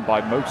get beaten by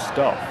most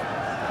stuff,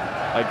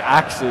 like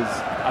axes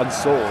and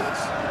swords.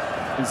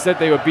 Instead,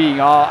 they were beating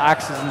our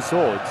axes and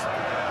swords.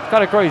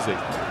 Kind of crazy.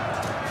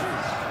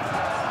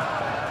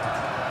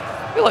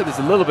 I feel like there's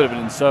a little bit of an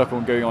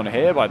encirclement going on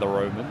here by the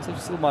Romans. They've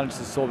still managed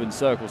to sort of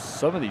encircle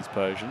some of these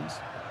Persians.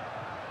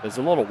 There's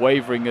a lot of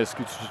wavering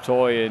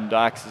Skututoi and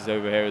axes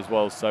over here as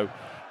well, so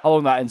how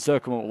long that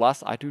encirclement will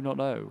last, I do not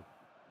know.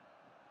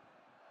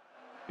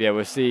 Yeah,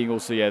 we're seeing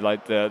also,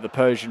 the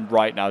Persian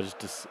right now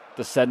just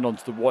descend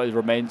onto what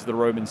remains of the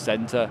Roman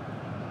center,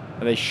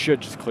 and they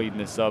should just clean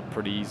this up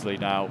pretty easily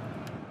now.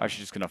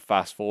 Actually, just gonna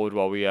fast forward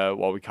while we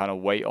kind of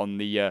wait on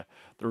the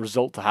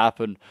result to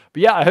happen.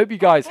 But yeah, I hope you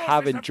guys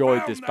have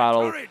enjoyed this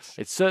battle.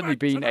 It's certainly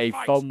been a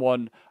fun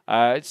one.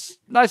 It's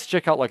nice to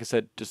check out, like I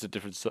said, just a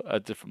different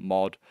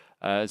mod,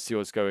 see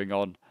what's going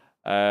on,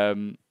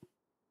 and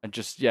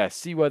just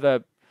see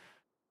whether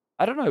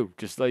I don't know,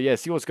 just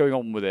see what's going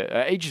on with it.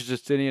 Age of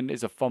Justinian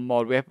is a fun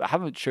mod. I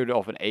haven't showed it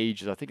off in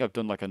ages. I think I've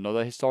done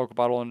another historical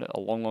battle on it a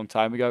long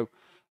time ago.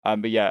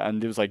 But yeah,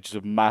 and it was just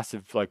a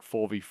massive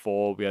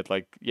 4v4. We had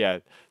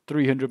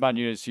 300-man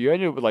units. So you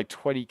ended up with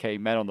 20k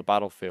men on the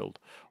battlefield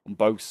on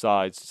both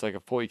sides. It's like a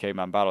 40k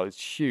man battle.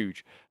 It's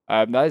huge.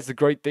 That is the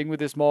great thing with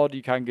this mod.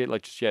 You can get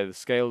the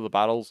scale of the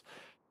battles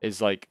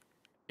is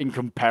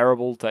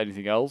incomparable to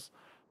anything else.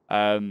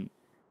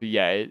 But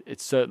yeah,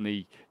 it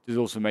certainly does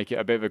also make it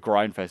a bit of a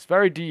grind fest.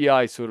 Very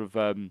DEI sort of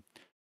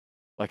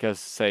like I was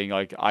saying,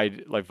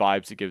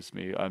 vibes it gives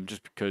me.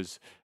 Just because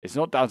it's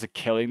not down to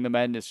killing the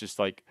men. It's just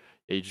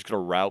you just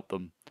gotta rout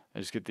them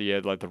and just get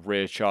the the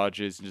rear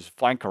charges and just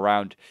flank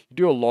around. You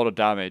do a lot of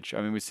damage.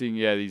 I mean, we're seeing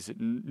these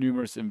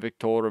numerous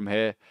Invictorum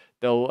here.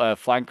 They'll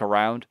flank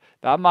around.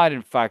 That might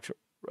in fact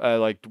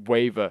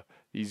waver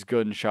these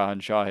gun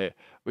Shahanshah here,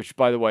 which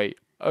by the way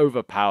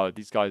overpowered.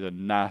 These guys are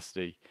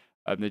nasty.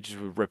 They just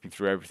were ripping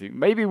through everything.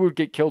 Maybe we'd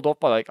get killed off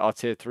by our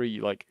tier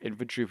 3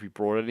 infantry if we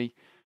brought any,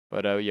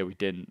 but yeah, we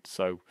didn't.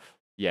 So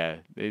yeah,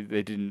 they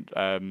didn't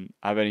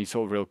have any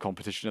sort of real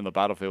competition in the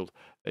battlefield.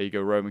 There you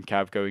go, Roman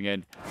cav going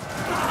in.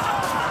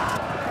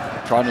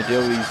 Trying to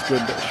deal with these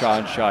good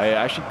Shahanshah here,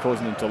 actually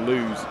causing them to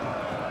lose.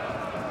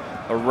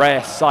 A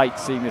rare sight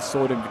seeing this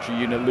sword infantry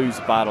unit lose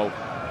a battle.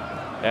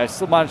 Yeah,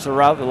 still managed to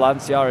rout the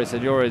Lanciari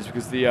Senores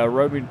because the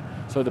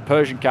the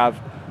Persian cav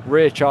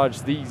rear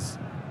charged these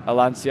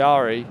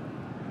Lanciari.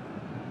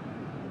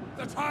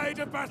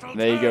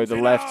 There you go, the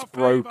left's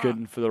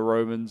broken for the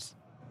Romans.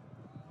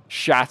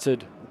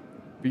 Shattered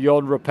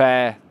beyond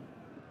repair.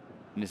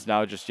 And it's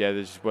now just,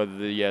 this is whether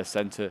the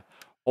center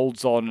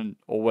holds on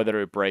or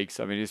whether it breaks.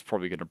 I mean, it's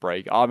probably going to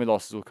break. Army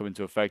losses will come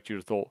into effect, you'd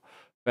have thought,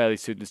 fairly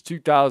soon. There's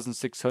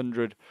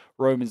 2,600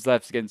 Romans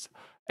left against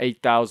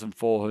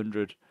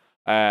 8,400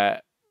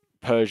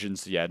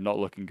 Persians. Yeah, not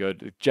looking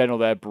good. The general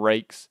there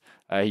breaks.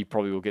 He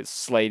probably will get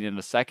slain in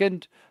a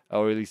second,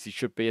 or at least he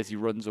should be as he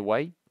runs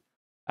away.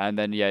 And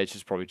then, it's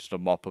just probably just a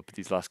mop-up of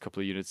these last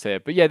couple of units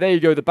here. But yeah, there you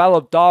go. The Battle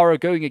of Dara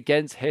going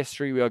against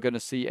history. We are going to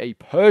see a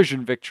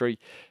Persian victory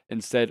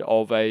instead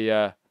of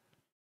a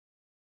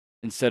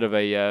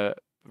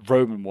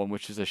Roman one,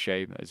 which is a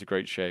shame. It's a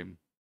great shame.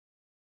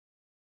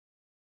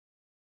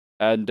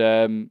 And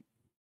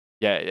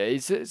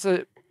it's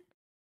a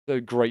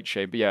great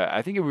shame. But yeah,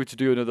 I think if we were to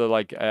do another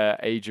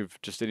Age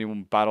of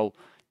Justinian battle,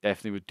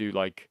 definitely would do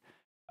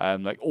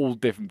all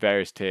different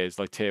various tiers,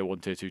 tier 1,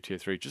 tier 2, tier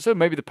 3. Just so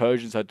maybe the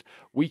Persians had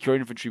weaker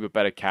infantry but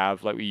better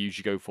cav, like we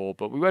usually go for.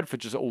 But we went for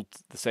just all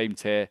the same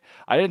tier.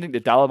 I didn't think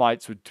the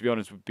Dalamites would, to be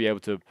honest, would be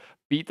able to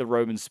beat the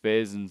Roman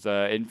spears and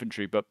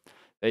infantry. But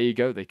there you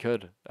go, they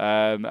could.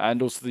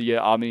 And also the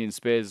Armenian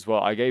spears as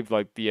well. I gave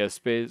the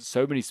spears,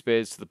 so many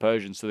spears to the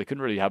Persians, so they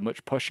couldn't really have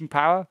much pushing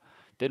power.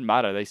 Didn't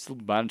matter. They still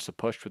managed to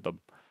push with them.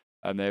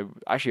 And they're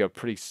actually a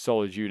pretty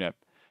solid unit.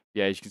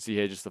 Yeah, as you can see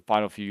here, just the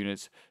final few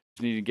units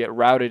just need to get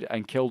routed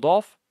and killed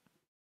off.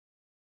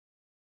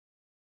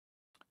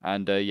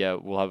 And yeah,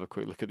 we'll have a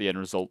quick look at the end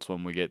results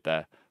when we get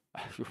there.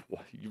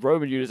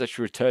 Roman units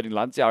actually returning.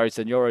 Lanciari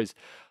Senores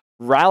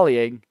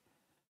rallying.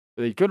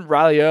 But they couldn't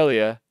rally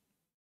earlier.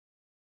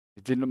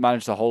 They didn't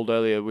manage to hold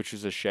earlier, which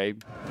is a shame.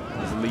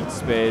 These elite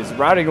spears.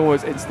 Routing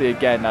almost instantly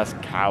again. That's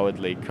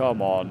cowardly.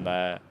 Come on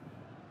there.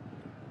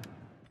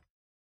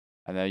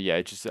 And then, yeah,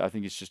 I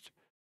think it's just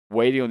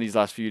waiting on these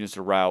last few units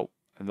to rout.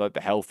 And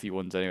the healthy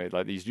ones anyway,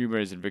 these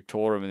Numeres and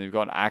Victorum, and they've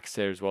got an axe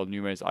here as well,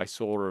 Numeres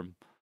Isorum.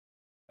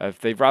 If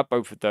they wrap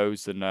both of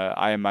those, then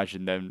I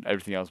imagine then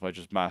everything else might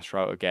just mass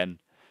rout again.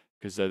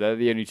 Because they're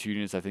the only two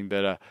units I think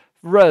that are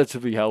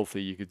relatively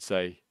healthy, you could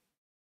say.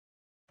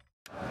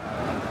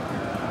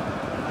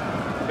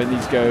 But When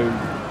these go...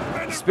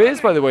 The spears,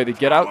 by the way, they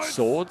get out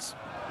swords.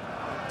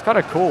 It's kind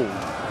of cool.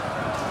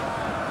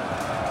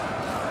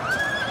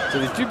 So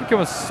they do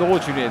become a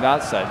sword unit in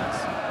that sense.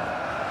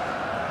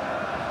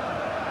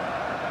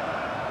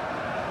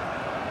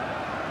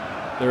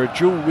 They're a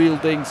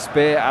dual-wielding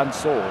spear and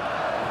sword.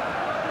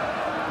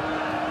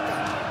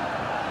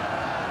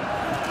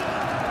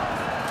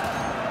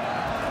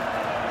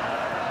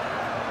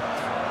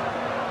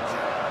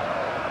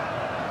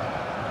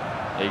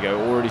 There you go,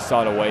 already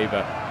started a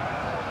waver.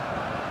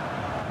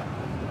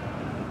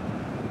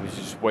 We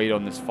just wait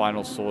on this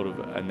final sword of,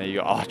 and there you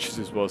go, archers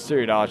as well.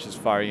 Syrian archers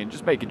firing in,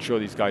 just making sure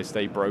these guys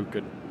stay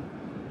broken.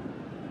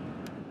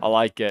 I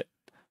like it.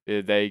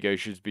 There you go,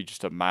 should be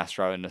just a mass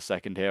rout in a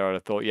second here. I'd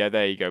have thought, yeah,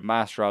 there you go,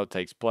 mass rout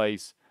takes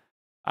place.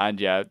 And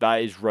yeah,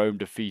 that is Rome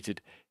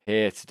defeated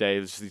here today.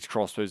 There's these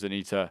crossbows that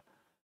need to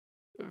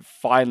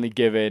finally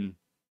give in.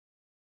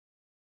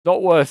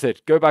 Not worth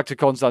it. Go back to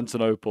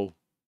Constantinople.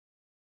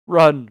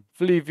 Run,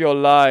 flee for your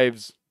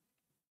lives.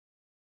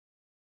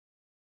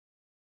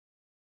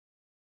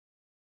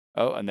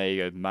 Oh, and there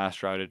you go,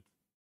 mass routed.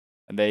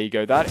 And there you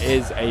go, that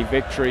is a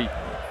victory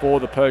for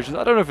the Persians.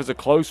 I don't know if it's a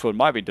close one,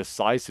 might be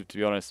decisive, to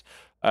be honest.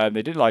 They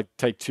didn't like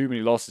take too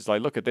many losses.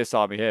 Like, look at this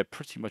army here,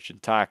 pretty much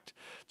intact,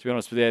 to be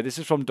honest. But yeah, this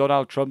is from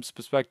Donald Trump's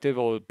perspective,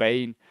 or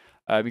Bane.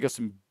 We got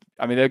some,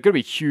 I mean, there are going to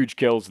be huge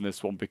kills in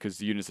this one because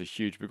the units are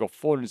huge. We've got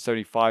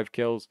 475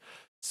 kills.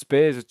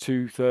 Spears are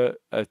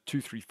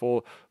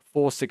 234,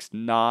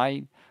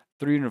 469,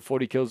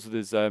 340 kills with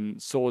his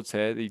swords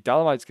here. The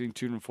Dalamite's getting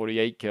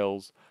 248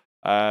 kills.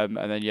 And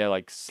then, yeah,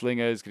 like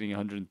Slingers getting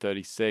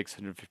 136,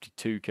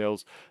 152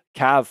 kills.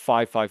 Cav,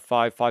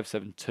 555,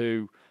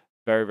 572.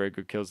 Very, very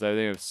good kills there.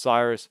 Then you have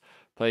Cyrus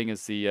playing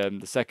as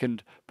the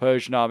second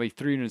Persian army,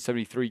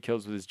 373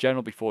 kills with his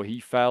general before he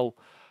fell.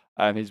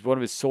 One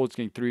of his swords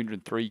getting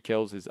 303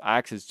 kills. His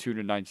axe is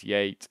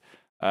 298.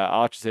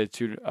 Archers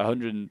here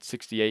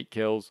 168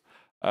 kills.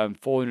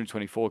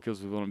 424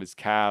 kills with one of his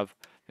cav.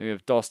 Then we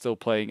have Dostil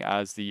playing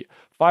as the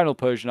final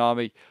Persian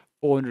army,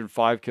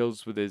 405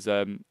 kills with his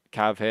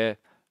cav here.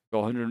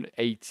 Got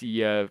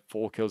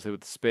 184 kills here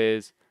with the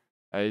spears.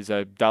 His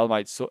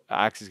Dalamite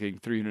axe is getting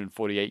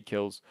 348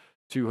 kills,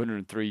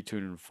 203,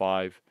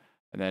 205.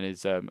 And then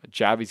his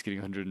Javi's getting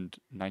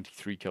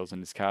 193 kills,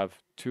 and his cav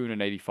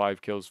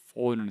 285 kills,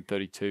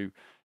 432,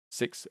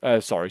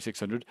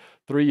 600,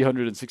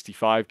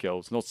 365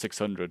 kills, not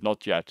 600,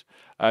 not yet.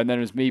 And then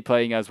it was me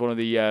playing as one of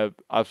the, I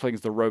was playing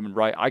as the Roman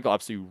right. I got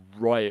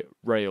absolutely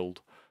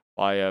railed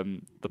by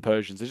the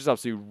Persians. They just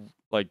absolutely,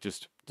 like,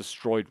 just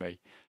destroyed me.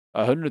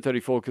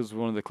 134 kills with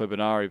one of the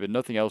Clibinari, but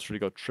nothing else really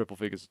got triple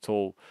figures at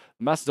all.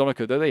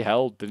 Macedonica, though they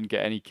held, didn't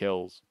get any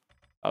kills.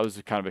 I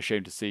was kind of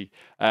ashamed to see.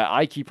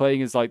 Ike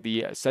playing as like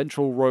the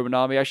central Roman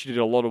army. Actually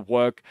did a lot of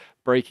work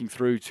breaking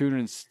through.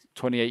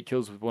 228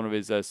 kills with one of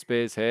his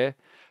spears here.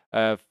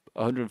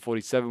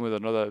 147 with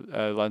another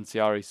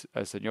Lanciari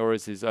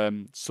Senores. His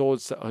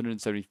swords,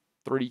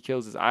 173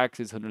 kills. His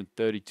axes,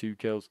 132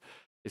 kills.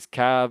 His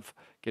cav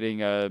getting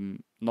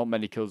not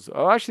many kills.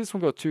 Oh, actually, this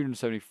one got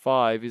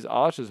 275. His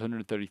archers,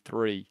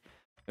 133.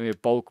 And we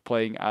have Bulk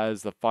playing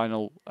as the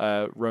final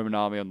Roman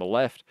army on the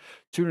left.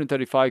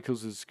 235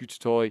 kills with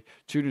Scutitoi.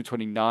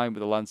 229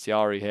 with the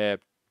Lanciari here.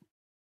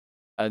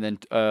 And then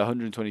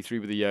 123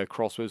 with the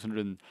crossbows.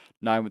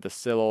 109 with the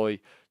Siloi.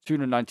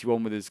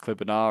 291 with his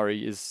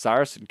Clibinari. His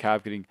Saracen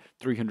cav getting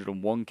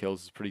 301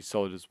 kills is pretty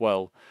solid as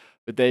well.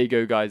 But there you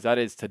go, guys. That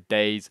is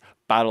today's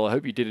battle. I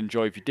hope you did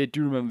enjoy. If you did,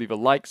 do remember to leave a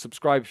like,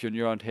 subscribe if you're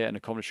new around here, and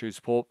a comment to show your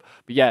support.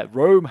 But yeah,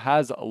 Rome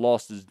has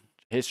lost.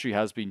 History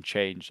has been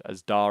changed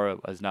as Dara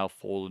has now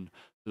fallen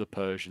to the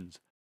Persians.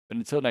 But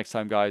until next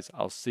time, guys,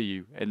 I'll see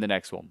you in the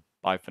next one.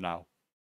 Bye for now.